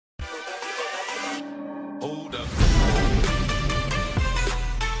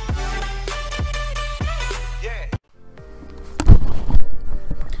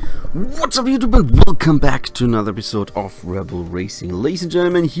What's up YouTube, and welcome back to another episode of Rebel Racing. Ladies and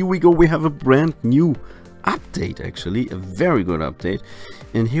gentlemen, here we go. We have a brand new update, actually a very good update,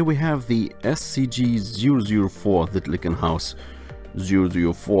 and here we have the SCG 004, the Glickenhaus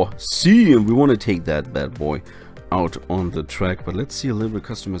 004C, and we want to take that bad boy out on the track. But let's see a little bit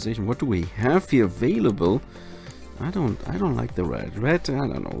of customization. What do we have here available? I don't like the red. I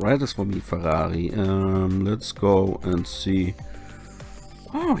don't know. Red is for me Ferrari. Let's go and see.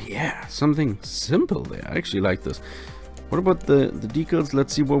 Oh yeah, something simple there. I actually like this. What about the decals?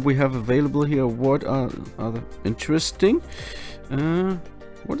 Let's see what we have available here. What are the interesting?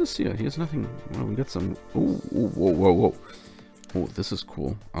 What is here? Here's nothing. Well, we got some. Oh, whoa. Oh, this is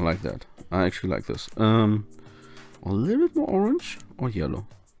cool. I like that. I actually like this. A little bit more orange or yellow.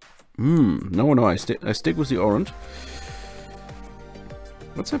 No, I stick with the orange.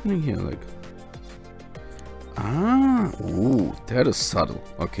 What's happening here? Like, ooh, that is subtle.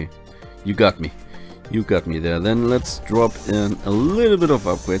 Okay, you got me there. Then let's drop in a little bit of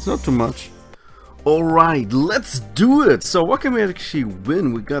upgrades, not too much. All right, let's do it. So what can we actually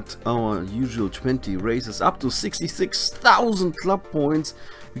win? We got our usual 20 races, up to 66,000 club points.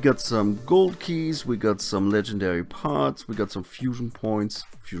 We got some gold keys, we got some legendary parts, we got some fusion points,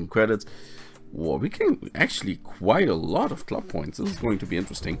 fusion credits. Whoa, we can actually quite a lot of club points. This is going to be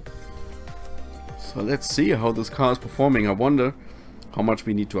interesting. So let's see how this car is performing. I wonder how much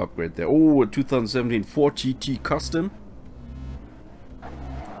we need to upgrade there. Oh, a 2017 Ford GT Custom.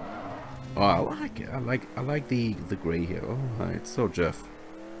 Oh, I like it. I like the gray here. Oh, right. So Jeff,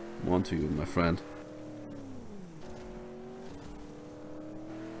 I'm on to you, my friend.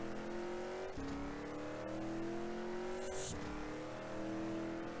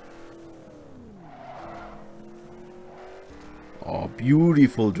 Oh,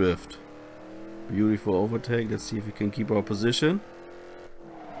 beautiful drift. Beautiful overtake. Let's see if we can keep our position.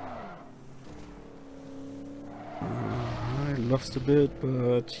 I lost a bit,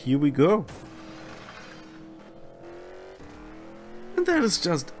 but here we go. And that is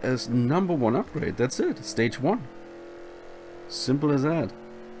just as #1 upgrade. That's it. Stage 1. Simple as that.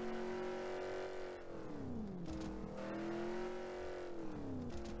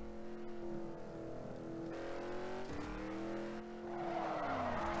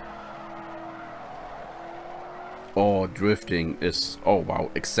 Oh, drifting is, oh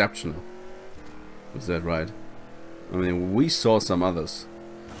wow, exceptional. Is that right? I mean, we saw some others.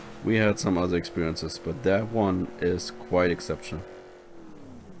 We had some other experiences, but that one is quite exceptional.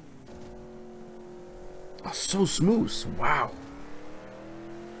 Oh, so smooth. Wow.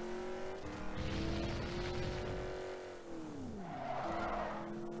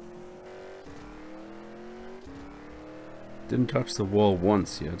 Didn't touch the wall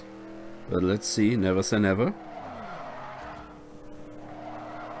once yet. But let's see, never say never.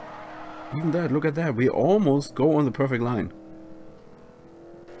 Even that, look at that, we almost go on the perfect line.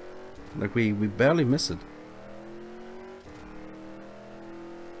 Like we barely miss it.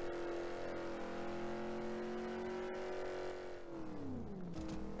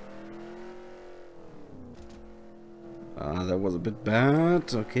 That was a bit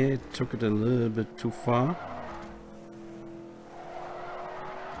bad. Okay, took it a little bit too far.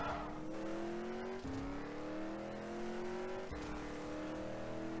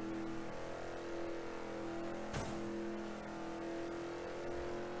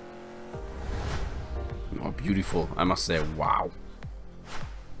 Oh, beautiful, I must say. Wow,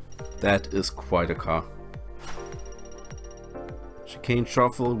 that is quite a car. Chicane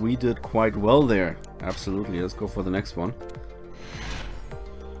shuffle, we did quite well there. Absolutely. Let's go for the next one.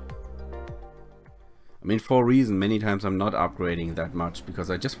 I mean, for a reason, many times I'm not upgrading that much because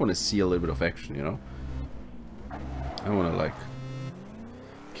I just want to see a little bit of action, you know. I want to like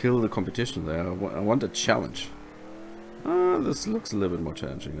kill the competition there. I want a challenge. This looks a little bit more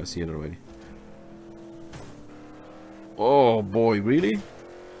challenging. I see it already. Oh boy, really?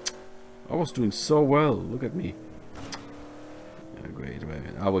 I was doing so well. Look at me. Yeah, great.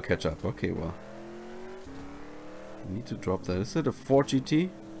 I will catch up. Okay, well. I need to drop that. Is that a 4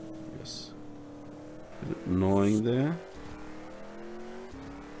 GT? Yes. A bit annoying there.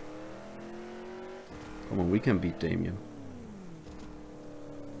 Come on, we can beat Damien.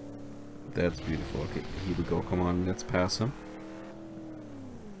 That's beautiful. Okay, here we go. Come on, let's pass him.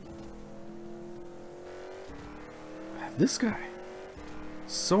 This guy,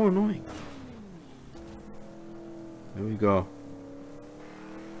 so annoying. There we go.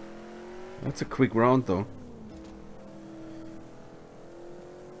 That's a quick round though.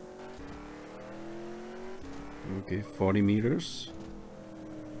 Okay, 40 meters.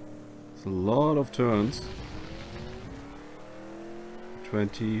 It's a lot of turns.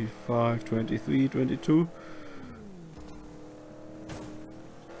 25, 23, 22.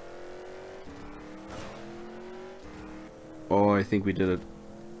 Oh, I think we did it.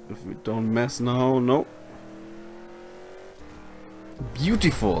 If we don't mess now, no.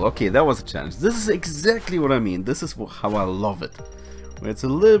 Beautiful. Okay, that was a challenge. This is exactly what I mean. This is how I love it. Where it's a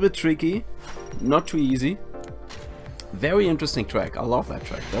little bit tricky, not too easy. Very interesting track. I love that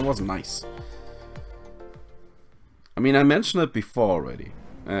track. That was nice. I mean, I mentioned it before already,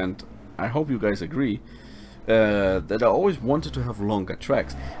 and I hope you guys agree that I always wanted to have longer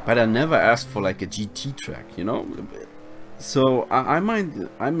tracks, but I never asked for like a GT track, you know. So I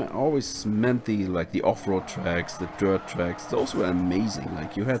always meant the off-road tracks, the dirt tracks. Those were amazing.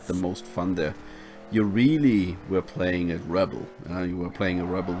 Like, you had the most fun there. You really were playing a rebel. You were playing a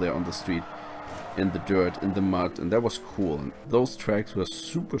rebel there on the street, in the dirt, in the mud, and that was cool. And those tracks were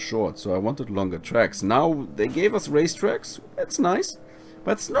super short, so I wanted longer tracks. Now they gave us race tracks. That's nice,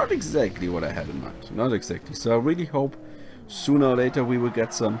 but it's not exactly what I had in mind. Not exactly. So I really hope sooner or later we will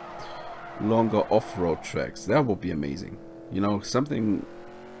get some longer off-road tracks. That would be amazing. You know, something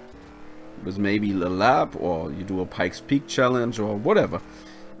with maybe a lap, or you do a Pikes Peak challenge or whatever.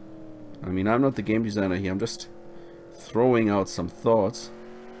 I mean, I'm not the game designer here. I'm just throwing out some thoughts.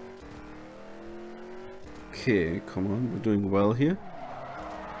 Okay, come on, we're doing well here.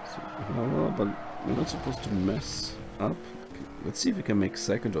 So, but we're not supposed to mess up. Okay, let's see if we can make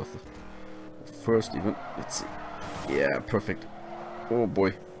second or first even. Let's see. Yeah, perfect. Oh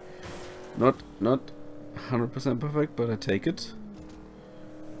boy. Not 100% perfect, but I take it.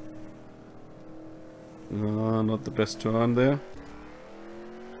 Not the best turn there.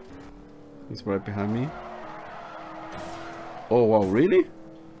 He's right behind me. Oh wow, really?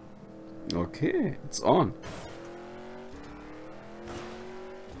 Okay, it's on.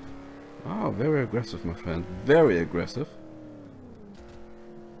 Oh, very aggressive, my friend. Very aggressive.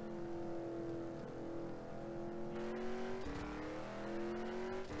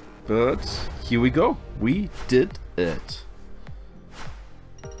 But here we go. We did it.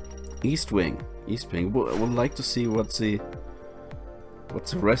 East Wing. East Wing. I would like to see what's the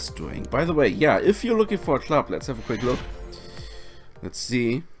rest doing. By the way, yeah, if you're looking for a club, let's have a quick look. Let's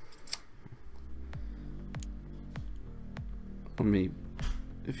see. I mean,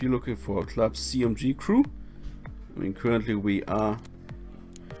 if you're looking for a club, CMG crew. I mean, currently we are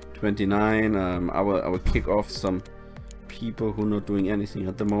 29. I will kick off some people who are not doing anything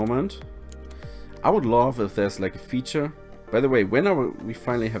at the moment. I would love if there's like a feature. By the way, when are we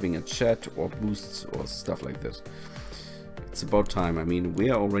finally having a chat or boosts or stuff like this? It's about time. I mean, we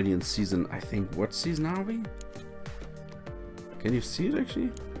are already in season, I think, what season are we? Can you see it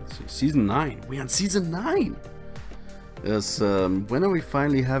actually? Let's see. Season 9. We're on season 9. Yes, when are we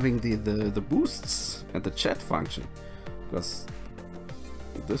finally having the boosts and the chat function? Because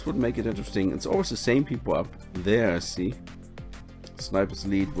this would make it interesting. It's always the same people up there, I see. Snipers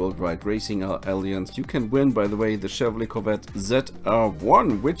Elite, Worldwide Racing Alliance. You can win, by the way, the Chevrolet Corvette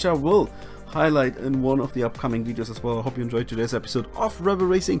ZR1, which I will highlight in one of the upcoming videos as well. I hope you enjoyed today's episode of Rebel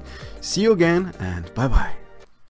Racing. See you again, and bye bye.